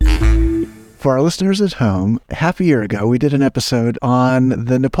For our listeners at home, half a year ago, we did an episode on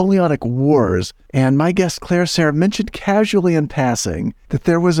the Napoleonic Wars, and my guest Claire Serra mentioned casually in passing that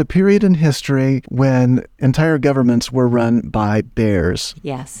there was a period in history when entire governments were run by bears.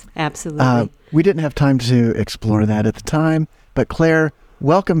 Yes, absolutely. We didn't have time to explore that at the time, but Claire,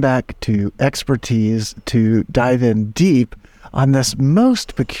 welcome back to Expertise to dive in deep on this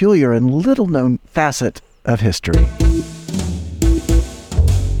most peculiar and little-known facet of history.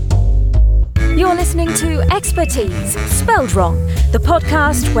 You're listening to Expertise, spelled wrong, the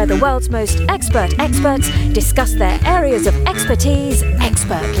podcast where the world's most expert experts discuss their areas of expertise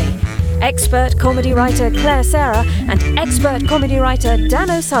expertly. Expert comedy writer Claire Serra and expert comedy writer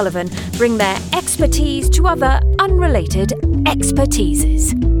Dan O'Sullivan bring their expertise to other unrelated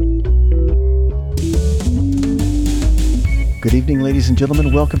expertises. Good evening, ladies and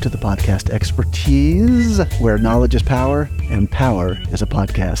gentlemen. Welcome to the podcast Expertise, where knowledge is power and power is a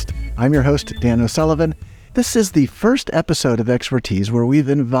podcast. I'm your host, Dan O'Sullivan. This is the first episode of Expertise where we've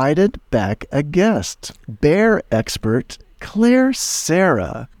invited back a guest, bear expert Claire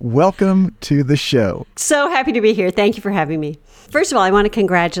Serra. Welcome to the show. So happy to be here. Thank you for having me. First of all, I want to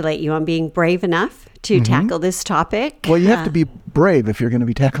congratulate you on being brave enough to tackle this topic. Well, you have to be brave if you're going to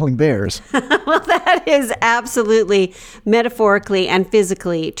be tackling bears. Well, that is absolutely metaphorically and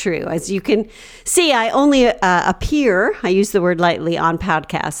physically true. As you can see, I only appear, I use the word lightly, on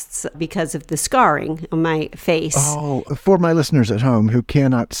podcasts because of the scarring on my face. Oh, for my listeners at home who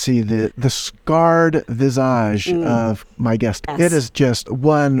cannot see the scarred visage of my guest, Yes. It is just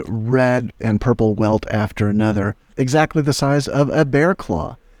one red and purple welt after another, exactly the size of a bear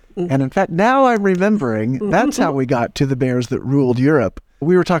claw. And in fact, now I'm remembering that's how we got to the bears that ruled Europe.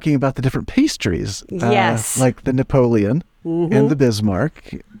 We were talking about the different pastries, Yes. like the Napoleon and the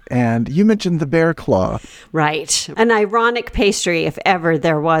Bismarck. And you mentioned the bear claw. Right. An ironic pastry, if ever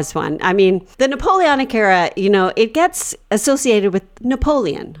there was one. I mean, the Napoleonic era, it gets associated with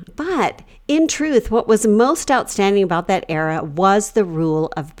Napoleon. But in truth, what was most outstanding about that era was the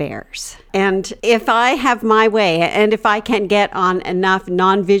rule of bears. And if I have my way, and if I can get on enough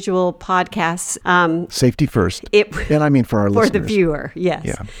non-visual podcasts, Safety first. And I mean for our for listeners. the viewer, yes.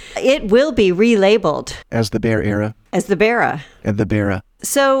 Yeah. It will be relabeled As the bear era as the Bera. and the beara.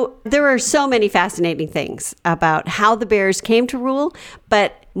 So there are so many fascinating things about how the bears came to rule,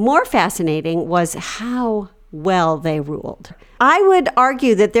 but more fascinating was how well they ruled. I would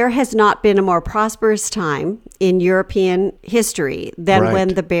argue that there has not been a more prosperous time in European history than Right. when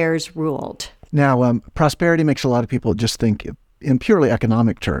the bears ruled. Now, prosperity makes a lot of people just think in purely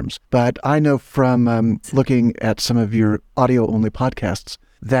economic terms. But I know from looking at some of your audio-only podcasts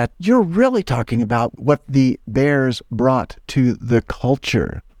that you're really talking about what the bears brought to the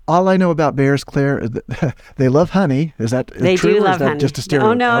culture. All I know about bears, Claire, is that they love honey. Is that They true? do or love is that honey. just a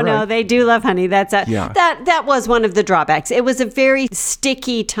stereotype? Oh, no, All no, right. they do love honey. Yeah. That was one of the drawbacks. It was a very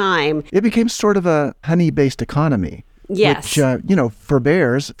sticky time. It became sort of a honey-based economy. Yes. Which, for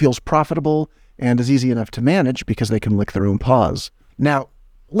bears, feels profitable and is easy enough to manage because they can lick their own paws. Now,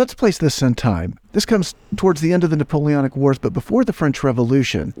 let's place this in time. This comes towards the end of the Napoleonic Wars, but before the French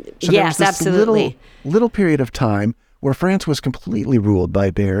Revolution. So Yes, there was this absolutely. little period of time where France was completely ruled by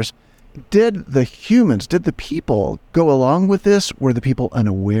bears. Did the people go along with this? Were the people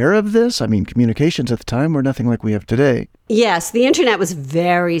unaware of this? I mean, communications at the time were nothing like we have today. Yes, the internet was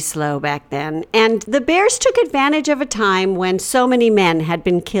very slow back then. And the bears took advantage of a time when so many men had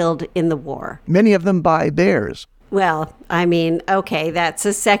been killed in the war. Many of them by bears. Well, I mean, okay, that's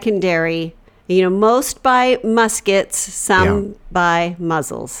a secondary, most by muskets, some by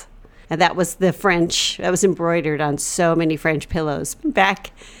muzzles. And that was the French, that was embroidered on so many French pillows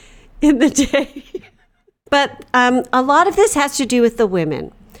back in the day. But a lot of this has to do with the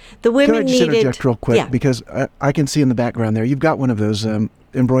women. The women Can I just needed... interject real quick? Yeah. Because I can see in the background there, you've got one of those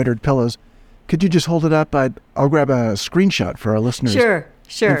embroidered pillows. Could you just hold it up? I'll grab a screenshot for our listeners. Sure.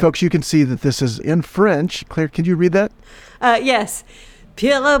 And folks, you can see that this is in French. Claire, could you read that? Yes.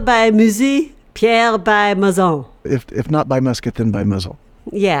 Pierre by Musée, Pierre by Maison. If not by musket, then by muzzle.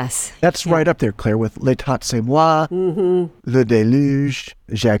 Yes. That's right up there, Claire, with L'État c'est moi, Le Déluge,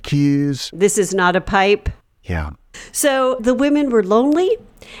 J'accuse. This is not a pipe. Yeah. So the women were lonely,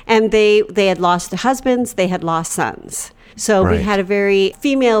 and they had lost their husbands, they had lost sons. So we Right. had a very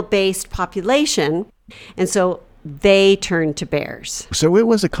female-based population, and so they turned to bears. So it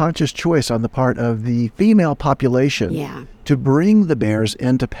was a conscious choice on the part of the female population Yeah. to bring the bears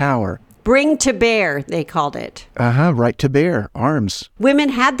into power. Bring to bear, they called it. Right to bear arms. Women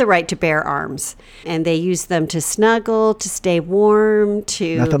had the right to bear arms, and they used them to snuggle, to stay warm,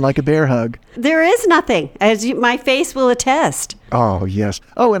 to... Nothing like a bear hug. There is nothing, as my face will attest. Oh, yes.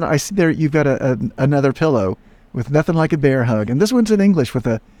 Oh, and I see there you've got another pillow with nothing like a bear hug. And this one's in English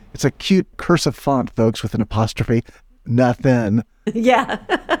it's a cute cursive font, folks, with an apostrophe. Nothing. Yeah.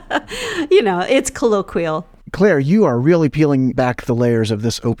 It's colloquial. Claire, you are really peeling back the layers of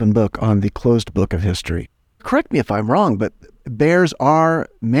this open book on the closed book of history. Correct me if I'm wrong, but bears are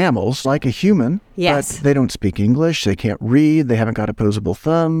mammals like a human. Yes. But they don't speak English. They can't read. They haven't got opposable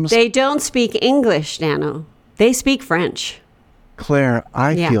thumbs. They don't speak English, Dano. They speak French. Claire,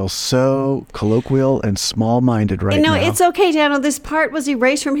 I feel so colloquial and small-minded right now. No, it's okay, Dano. This part was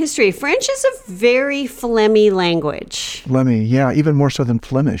erased from history. French is a very phlegmy language. Phlegmy, yeah, even more so than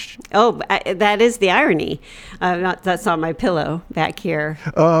Flemish. Oh, that is the irony. That's on my pillow back here.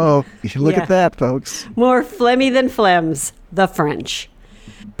 Oh, look at that, folks. More phlegmy than phlegms, the French.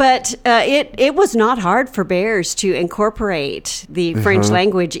 But it was not hard for bears to incorporate the French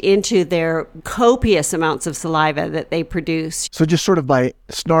language into their copious amounts of saliva that they produce. So just sort of by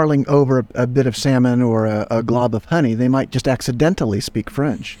snarling over a bit of salmon or a glob of honey, they might just accidentally speak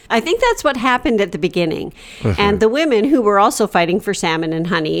French. I think that's what happened at the beginning. And the women who were also fighting for salmon and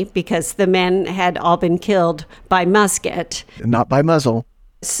honey, because the men had all been killed by musket. Not by muzzle.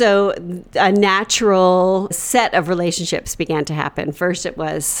 So a natural set of relationships began to happen. First it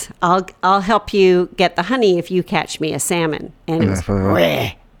was, I'll help you get the honey if you catch me a salmon. And it was,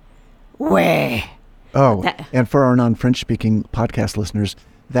 weh. Oh, and for our non-French speaking podcast listeners,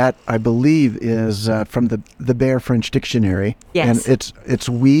 that I believe is from the Bear French Dictionary. Yes. And it's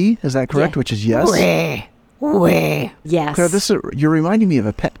oui, is that correct? Yeah. Which is yes? Oui. Yes. Claire, you're reminding me of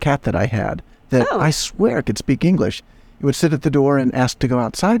a pet cat that I had that I swear could speak English. It would sit at the door and ask to go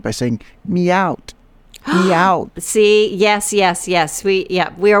outside by saying, meout, meout. See, yes.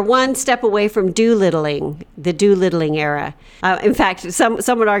 We are one step away from doolittling, the doolittling era. In fact, some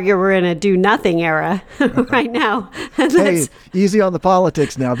would argue we're in a do-nothing era right now. Hey, easy on the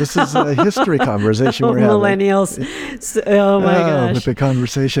politics now. This is a history conversation we're having. Millennials. Oh, my gosh. With the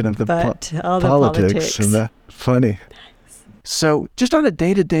conversation of the politics. And the funny. So just on a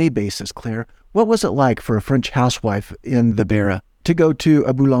day-to-day basis, Claire, what was it like for a French housewife in the Beara to go to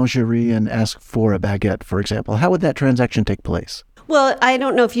a boulangerie and ask for a baguette, for example? How would that transaction take place? Well, I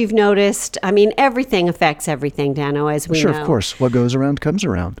don't know if you've noticed. I mean, everything affects everything, Dano, as we know. Sure, of course. What goes around comes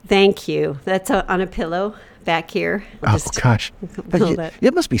around. Thank you. That's on a pillow back here. Gosh.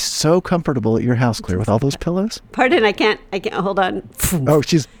 It must be so comfortable at your house, Claire, with all those pillows. Pardon, I can't, hold on. Oh,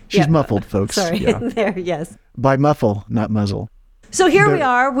 she's muffled, folks. Sorry, there, yes. By muffle, not muzzle. So here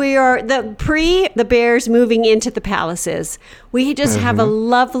we are the bears moving into the palaces. We just have a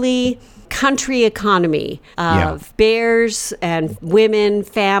lovely country economy of bears and women,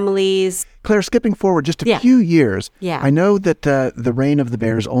 families. Claire, skipping forward just a few years, Yeah. I know that the reign of the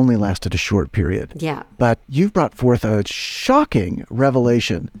bears only lasted a short period. Yeah. But you've brought forth a shocking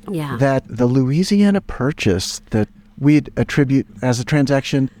revelation that the Louisiana Purchase that we'd attribute as a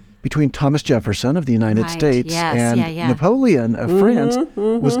transaction between Thomas Jefferson of the United States and Napoleon of France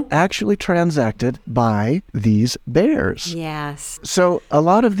was actually transacted by these bears. Yes. So a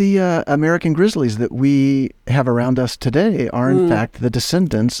lot of the American grizzlies that we have around us today are in fact the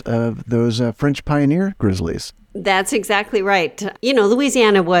descendants of those French pioneer grizzlies. That's exactly right.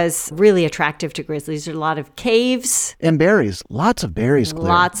 Louisiana was really attractive to grizzlies. There's a lot of caves. And berries. Lots of berries, Claire.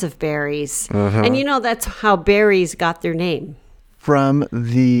 Lots of berries. And that's how berries got their name. From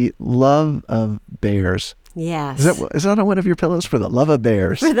the love of bears. Yes. Is that on one of your pillows? For the love of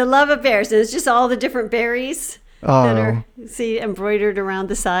bears? For the love of bears. And it's just all the different berries that are, embroidered around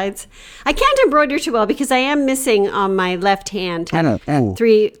the sides. I can't embroider too well because I am missing on my left hand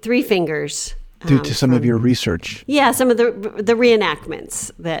three fingers. Due to some of your research. Yeah, some of the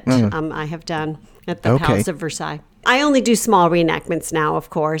reenactments that I have done at the Palace of Versailles. I only do small reenactments now,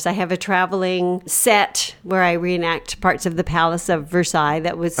 of course. I have a traveling set where I reenact parts of the Palace of Versailles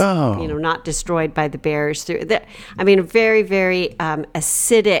that was, not destroyed by the bears. Very, very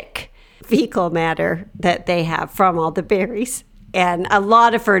acidic fecal matter that they have from all the berries. And a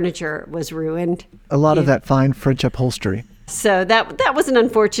lot of furniture was ruined. A lot of that fine French upholstery. So that was an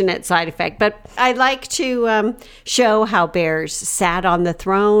unfortunate side effect. But I like to show how bears sat on the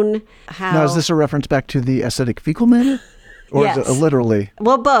throne. Now, is this a reference back to the acidic fecal matter? Or yes. Is it literally?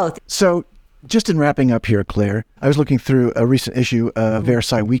 Well, both. So just in wrapping up here, Claire, I was looking through a recent issue of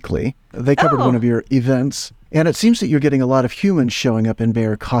Versailles Weekly. They covered one of your events. And it seems that you're getting a lot of humans showing up in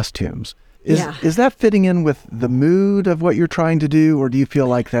bear costumes. Is that fitting in with the mood of what you're trying to do, or do you feel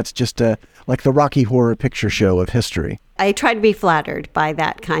like that's just like the Rocky Horror Picture Show of history? I try to be flattered by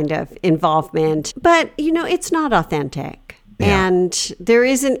that kind of involvement, but it's not authentic. Yeah. And there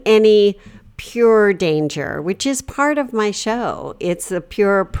isn't any pure danger, which is part of my show. It's a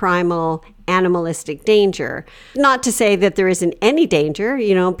pure primal animalistic danger. Not to say that there isn't any danger.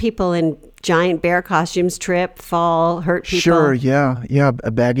 People in giant bear costumes trip, fall, hurt people. Sure, yeah,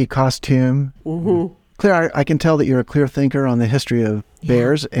 a baggy costume. Mm-hmm. Claire, I can tell that you're a clear thinker on the history of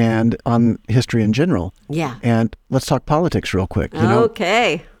bears and on history in general. Yeah. And let's talk politics real quick.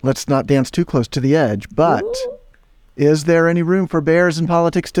 Okay. Let's not dance too close to the edge, but is there any room for bears in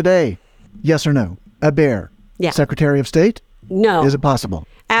politics today? Yes or no? A bear. Yeah. Secretary of State? No. Is it possible?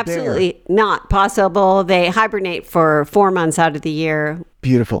 Absolutely not possible. They hibernate for 4 months out of the year.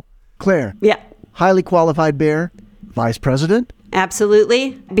 Beautiful. Claire? Yeah. Highly qualified bear, vice president?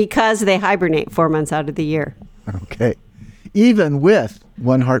 Absolutely, because they hibernate 4 months out of the year. Okay. Even with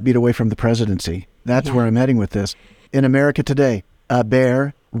one heartbeat away from the presidency, that's where I'm heading with this. In America today, a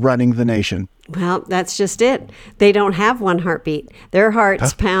bear running the nation. Well, that's just it. They don't have one heartbeat. Their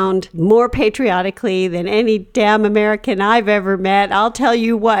hearts pound more patriotically than any damn American I've ever met. I'll tell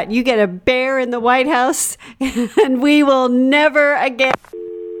you what, you get a bear in the White House and we will never again.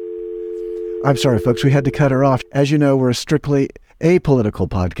 I'm sorry, folks, we had to cut her off. As you know, we're a strictly apolitical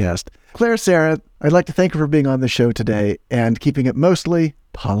podcast. Claire Sarah, I'd like to thank her for being on the show today and keeping it mostly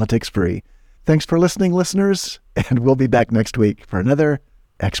politics-free. Thanks for listening, listeners, and we'll be back next week for another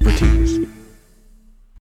Expertise.